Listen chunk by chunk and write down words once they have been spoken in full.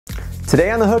Today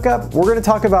on The Hookup, we're going to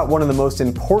talk about one of the most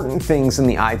important things in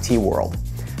the IT world,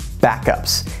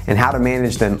 backups, and how to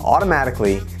manage them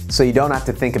automatically so you don't have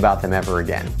to think about them ever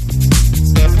again.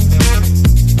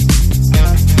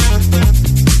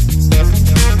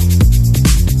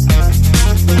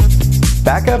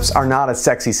 Backups are not a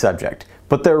sexy subject,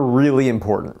 but they're really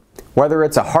important. Whether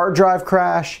it's a hard drive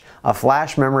crash, a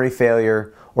flash memory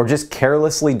failure, or just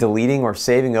carelessly deleting or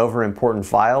saving over important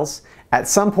files, at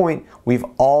some point, we've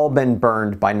all been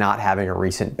burned by not having a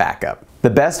recent backup. The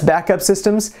best backup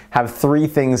systems have three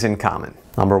things in common.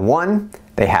 Number one,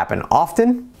 they happen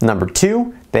often. Number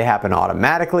two, they happen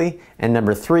automatically. And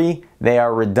number three, they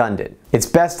are redundant. It's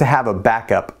best to have a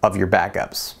backup of your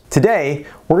backups. Today,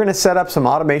 we're going to set up some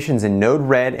automations in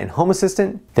Node-RED and Home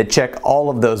Assistant that check all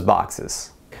of those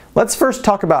boxes. Let's first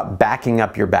talk about backing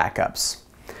up your backups.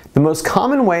 The most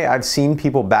common way I've seen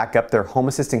people back up their Home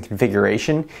Assistant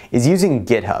configuration is using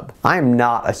GitHub. I am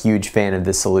not a huge fan of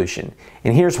this solution,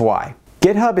 and here's why.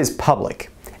 GitHub is public.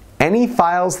 Any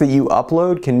files that you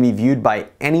upload can be viewed by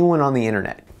anyone on the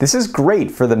internet. This is great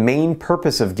for the main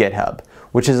purpose of GitHub,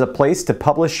 which is a place to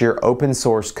publish your open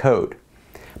source code.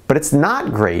 But it's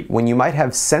not great when you might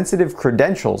have sensitive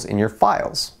credentials in your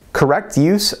files. Correct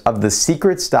use of the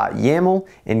secrets.yaml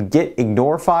and git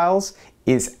ignore files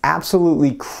is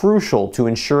absolutely crucial to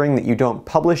ensuring that you don't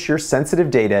publish your sensitive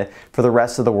data for the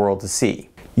rest of the world to see.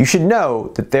 You should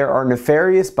know that there are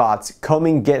nefarious bots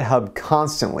combing GitHub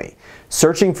constantly,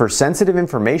 searching for sensitive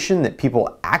information that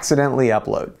people accidentally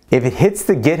upload. If it hits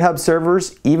the GitHub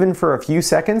servers even for a few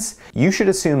seconds, you should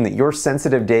assume that your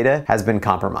sensitive data has been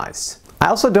compromised. I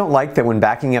also don't like that when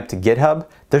backing up to GitHub,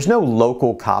 there's no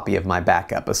local copy of my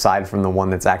backup aside from the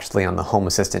one that's actually on the Home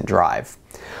Assistant drive.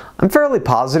 I'm fairly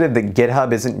positive that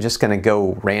GitHub isn't just going to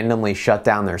go randomly shut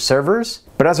down their servers,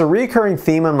 but as a recurring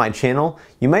theme on my channel,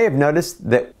 you may have noticed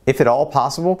that if at all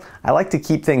possible, I like to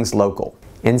keep things local.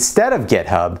 Instead of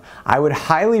GitHub, I would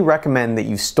highly recommend that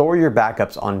you store your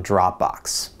backups on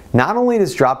Dropbox. Not only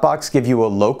does Dropbox give you a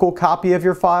local copy of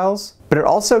your files, but it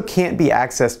also can't be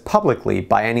accessed publicly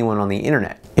by anyone on the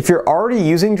internet. If you're already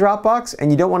using Dropbox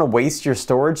and you don't want to waste your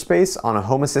storage space on a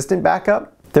Home Assistant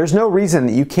backup, there's no reason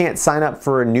that you can't sign up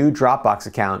for a new Dropbox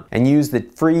account and use the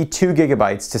free 2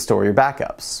 gigabytes to store your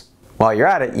backups. While you're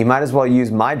at it, you might as well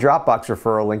use my Dropbox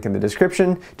referral link in the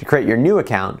description to create your new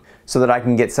account so that I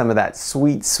can get some of that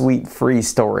sweet, sweet free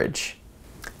storage.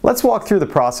 Let's walk through the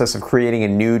process of creating a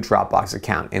new Dropbox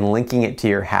account and linking it to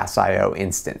your haseo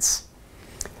instance.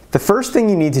 The first thing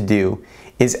you need to do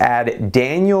is add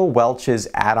Daniel Welch's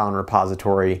add-on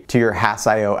repository to your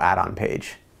haseo add-on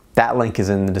page. That link is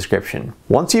in the description.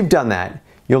 Once you've done that,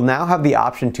 you'll now have the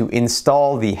option to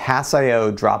install the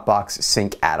haseo Dropbox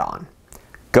Sync add-on.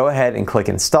 Go ahead and click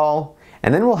install,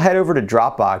 and then we'll head over to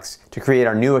Dropbox to create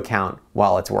our new account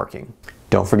while it's working.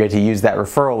 Don't forget to use that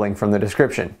referral link from the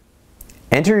description.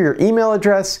 Enter your email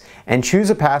address and choose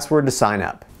a password to sign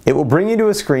up. It will bring you to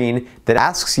a screen that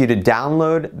asks you to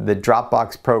download the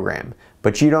Dropbox program,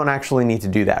 but you don't actually need to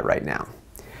do that right now.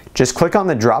 Just click on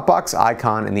the Dropbox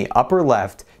icon in the upper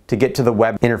left to get to the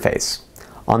web interface.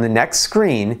 On the next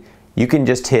screen, you can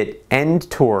just hit End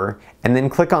Tour and then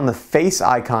click on the face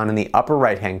icon in the upper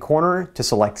right-hand corner to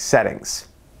select Settings.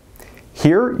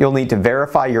 Here, you'll need to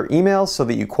verify your email so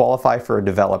that you qualify for a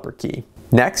developer key.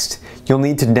 Next, you'll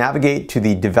need to navigate to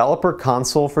the developer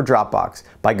console for Dropbox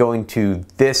by going to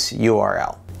this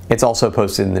URL. It's also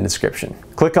posted in the description.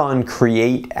 Click on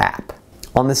Create App.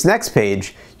 On this next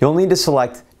page, you'll need to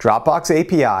select Dropbox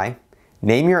API,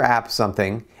 name your app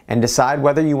something, and decide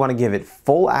whether you want to give it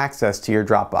full access to your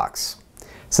Dropbox.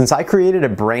 Since I created a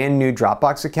brand new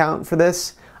Dropbox account for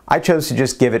this, I chose to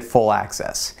just give it full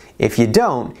access. If you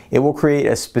don't, it will create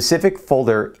a specific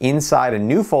folder inside a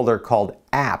new folder called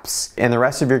Apps, and the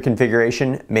rest of your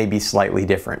configuration may be slightly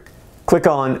different. Click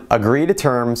on Agree to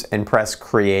Terms and press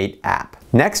Create App.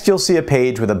 Next, you'll see a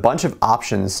page with a bunch of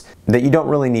options that you don't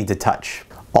really need to touch.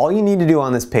 All you need to do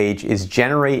on this page is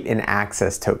generate an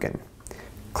access token.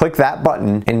 Click that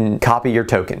button and copy your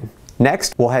token.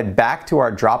 Next, we'll head back to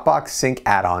our Dropbox Sync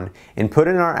add-on and put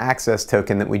in our access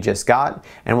token that we just got,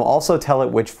 and we'll also tell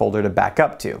it which folder to back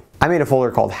up to. I made a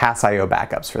folder called haseo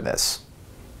backups for this.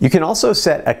 You can also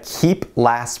set a keep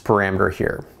last parameter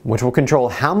here, which will control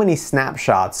how many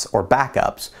snapshots or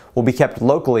backups will be kept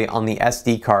locally on the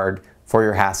SD card for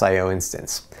your haseo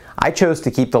instance. I chose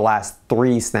to keep the last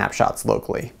 3 snapshots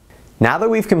locally. Now that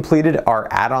we've completed our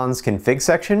add-ons config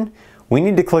section, we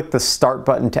need to click the Start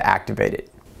button to activate it.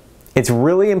 It's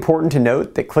really important to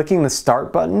note that clicking the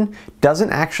Start button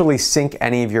doesn't actually sync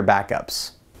any of your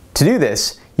backups. To do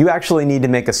this, you actually need to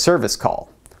make a service call.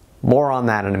 More on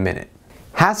that in a minute.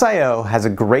 Haseo has a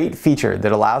great feature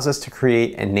that allows us to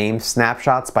create and name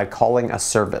snapshots by calling a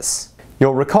service.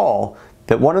 You'll recall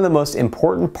that one of the most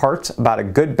important parts about a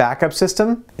good backup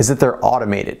system is that they're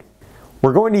automated.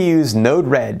 We're going to use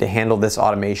Node-RED to handle this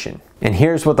automation, and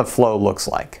here's what the flow looks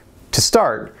like. To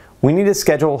start, we need to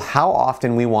schedule how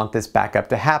often we want this backup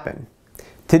to happen.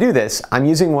 To do this, I'm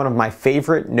using one of my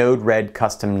favorite Node-RED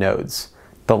custom nodes,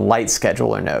 the Light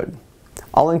Scheduler node.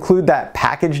 I'll include that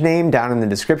package name down in the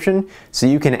description so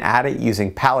you can add it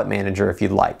using Palette Manager if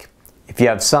you'd like. If you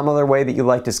have some other way that you'd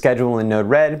like to schedule in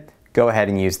Node-RED, go ahead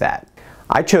and use that.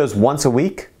 I chose once a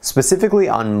week, specifically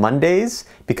on Mondays,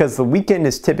 because the weekend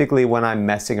is typically when I'm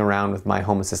messing around with my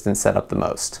Home Assistant setup the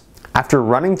most. After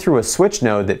running through a switch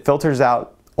node that filters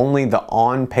out only the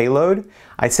on payload,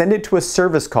 I send it to a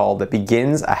service call that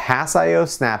begins a haseo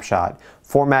snapshot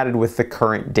formatted with the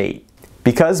current date.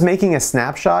 Because making a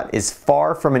snapshot is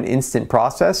far from an instant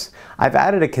process, I've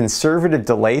added a conservative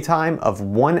delay time of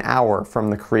 1 hour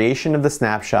from the creation of the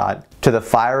snapshot to the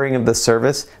firing of the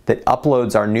service that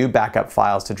uploads our new backup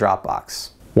files to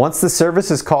Dropbox. Once the service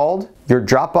is called, your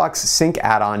Dropbox sync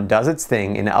add-on does its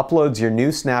thing and uploads your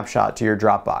new snapshot to your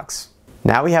Dropbox.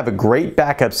 Now we have a great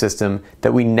backup system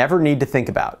that we never need to think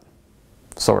about.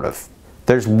 Sort of.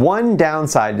 There's one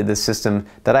downside to this system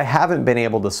that I haven't been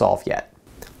able to solve yet.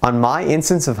 On my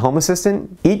instance of Home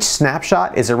Assistant, each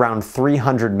snapshot is around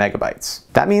 300 megabytes.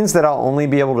 That means that I'll only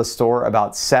be able to store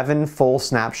about 7 full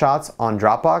snapshots on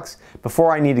Dropbox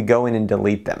before I need to go in and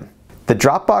delete them. The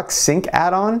Dropbox Sync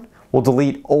add-on will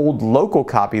delete old local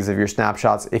copies of your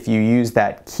snapshots if you use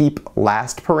that keep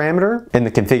last parameter in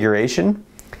the configuration,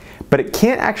 but it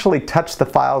can't actually touch the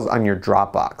files on your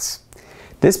Dropbox.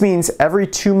 This means every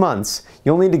 2 months,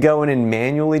 you'll need to go in and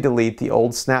manually delete the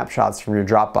old snapshots from your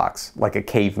Dropbox, like a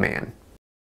caveman.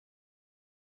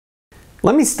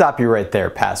 Let me stop you right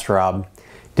there, Pastor Rob.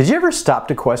 Did you ever stop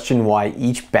to question why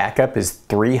each backup is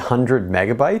 300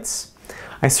 megabytes?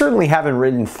 I certainly haven't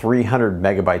written 300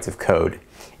 megabytes of code.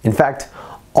 In fact,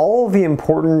 all of the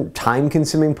important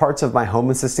time-consuming parts of my Home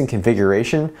Assistant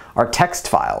configuration are text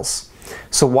files.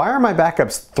 So why are my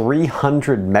backups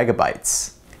 300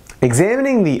 megabytes?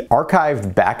 Examining the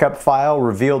archived backup file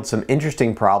revealed some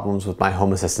interesting problems with my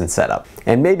Home Assistant setup,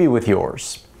 and maybe with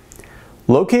yours.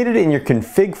 Located in your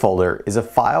config folder is a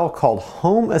file called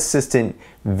Home Assistant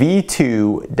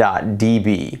v2.db.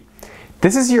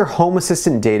 This is your Home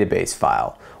Assistant database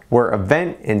file, where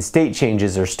event and state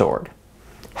changes are stored.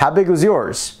 How big was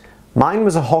yours? Mine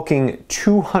was a hulking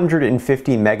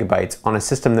 250 megabytes on a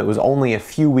system that was only a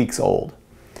few weeks old.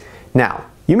 Now,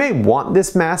 you may want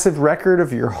this massive record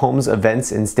of your home's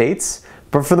events and states,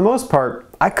 but for the most part,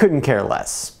 I couldn't care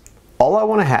less. All I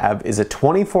want to have is a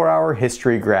 24-hour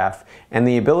history graph and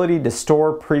the ability to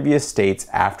store previous states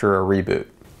after a reboot.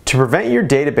 To prevent your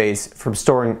database from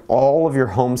storing all of your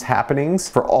home's happenings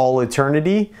for all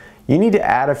eternity, you need to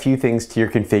add a few things to your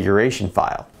configuration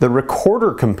file. The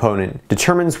recorder component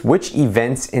determines which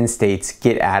events and states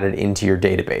get added into your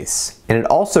database, and it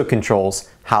also controls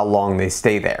how long they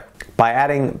stay there. By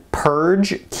adding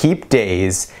purge keep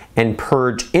days and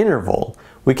purge interval,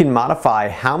 we can modify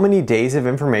how many days of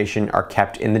information are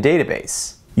kept in the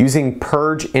database. Using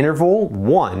purge interval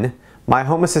 1, my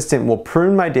Home Assistant will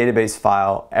prune my database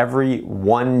file every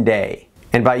 1 day.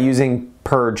 And by using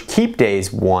purge keep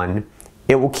days 1,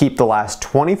 it will keep the last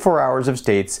 24 hours of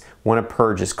states when a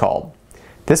purge is called.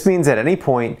 This means at any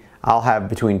point, I'll have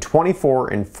between 24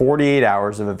 and 48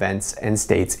 hours of events and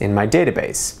states in my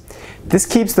database. This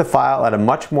keeps the file at a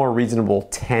much more reasonable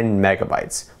 10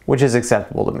 megabytes, which is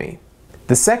acceptable to me.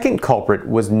 The second culprit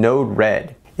was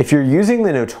Node-RED. If you're using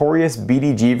the notorious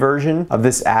BDG version of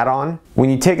this add-on, when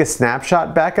you take a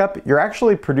snapshot backup, you're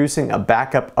actually producing a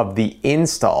backup of the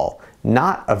install,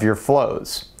 not of your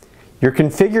flows. Your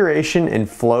configuration and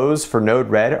flows for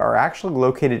Node-RED are actually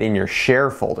located in your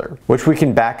share folder, which we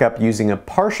can back up using a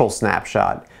partial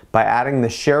snapshot by adding the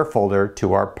share folder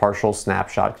to our partial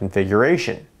snapshot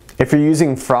configuration. If you're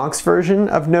using Frank's version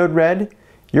of Node-RED,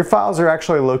 your files are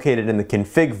actually located in the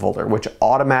config folder, which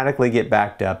automatically get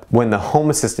backed up when the Home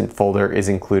Assistant folder is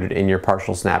included in your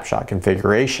partial snapshot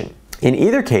configuration. In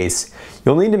either case,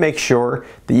 you'll need to make sure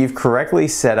that you've correctly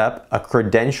set up a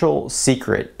credential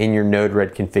secret in your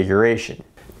Node-RED configuration.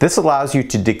 This allows you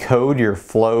to decode your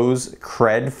flows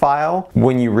cred file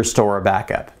when you restore a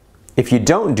backup. If you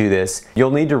don't do this,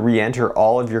 you'll need to re-enter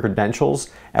all of your credentials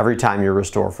every time you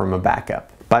restore from a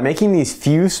backup. By making these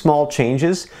few small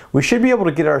changes, we should be able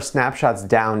to get our snapshots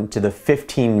down to the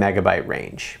 15 megabyte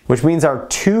range, which means our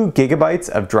 2 gigabytes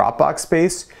of Dropbox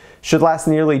space should last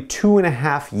nearly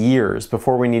 2.5 years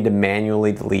before we need to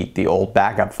manually delete the old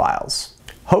backup files.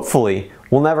 Hopefully,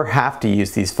 we'll never have to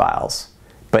use these files.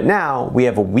 But now we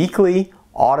have a weekly,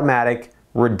 automatic,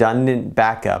 redundant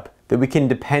backup that we can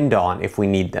depend on if we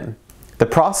need them. The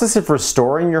process of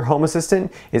restoring your Home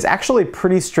Assistant is actually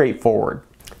pretty straightforward.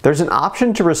 There's an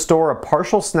option to restore a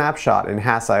partial snapshot in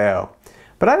haseo,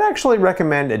 but I'd actually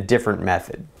recommend a different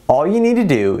method. All you need to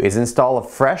do is install a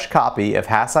fresh copy of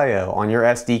haseo on your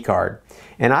SD card,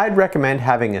 and I'd recommend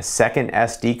having a second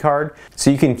SD card so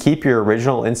you can keep your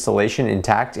original installation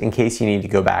intact in case you need to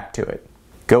go back to it.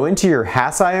 Go into your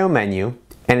haseo menu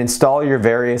and install your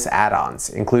various add-ons,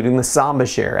 including the Samba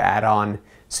Share add-on,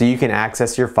 so you can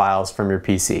access your files from your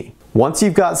PC. Once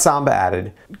you've got Samba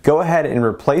added, go ahead and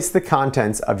replace the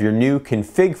contents of your new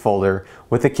config folder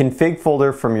with a config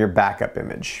folder from your backup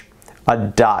image.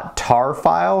 A .tar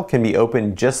file can be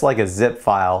opened just like a zip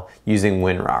file using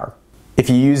WinRAR. If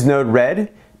you use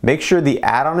Node-RED, make sure the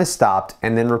add-on is stopped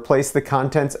and then replace the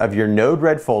contents of your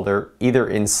Node-RED folder either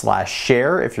in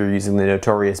 /share if you're using the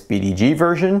notorious BDG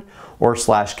version or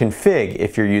 /config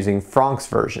if you're using Frank's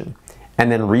version,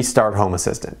 and then restart Home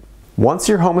Assistant. Once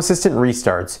your Home Assistant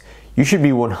restarts, you should be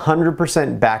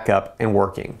 100% backup and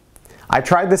working. I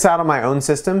tried this out on my own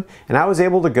system and I was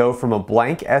able to go from a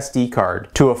blank SD card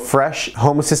to a fresh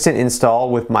Home Assistant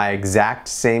install with my exact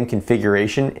same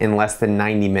configuration in less than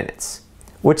 90 minutes.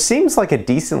 Which seems like a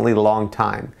decently long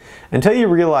time, until you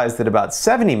realize that about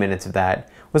 70 minutes of that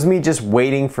was me just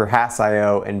waiting for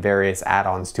haseo and various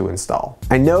add-ons to install.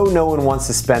 I know no one wants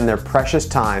to spend their precious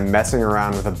time messing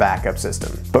around with a backup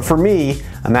system, but for me,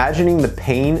 imagining the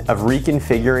pain of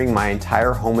reconfiguring my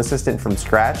entire Home Assistant from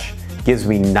scratch gives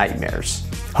me nightmares.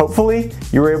 Hopefully,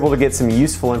 you were able to get some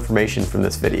useful information from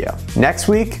this video. Next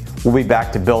week, we'll be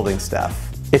back to building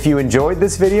stuff. If you enjoyed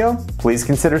this video, please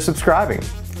consider subscribing.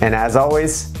 And as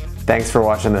always, thanks for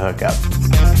watching The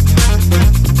Hookup.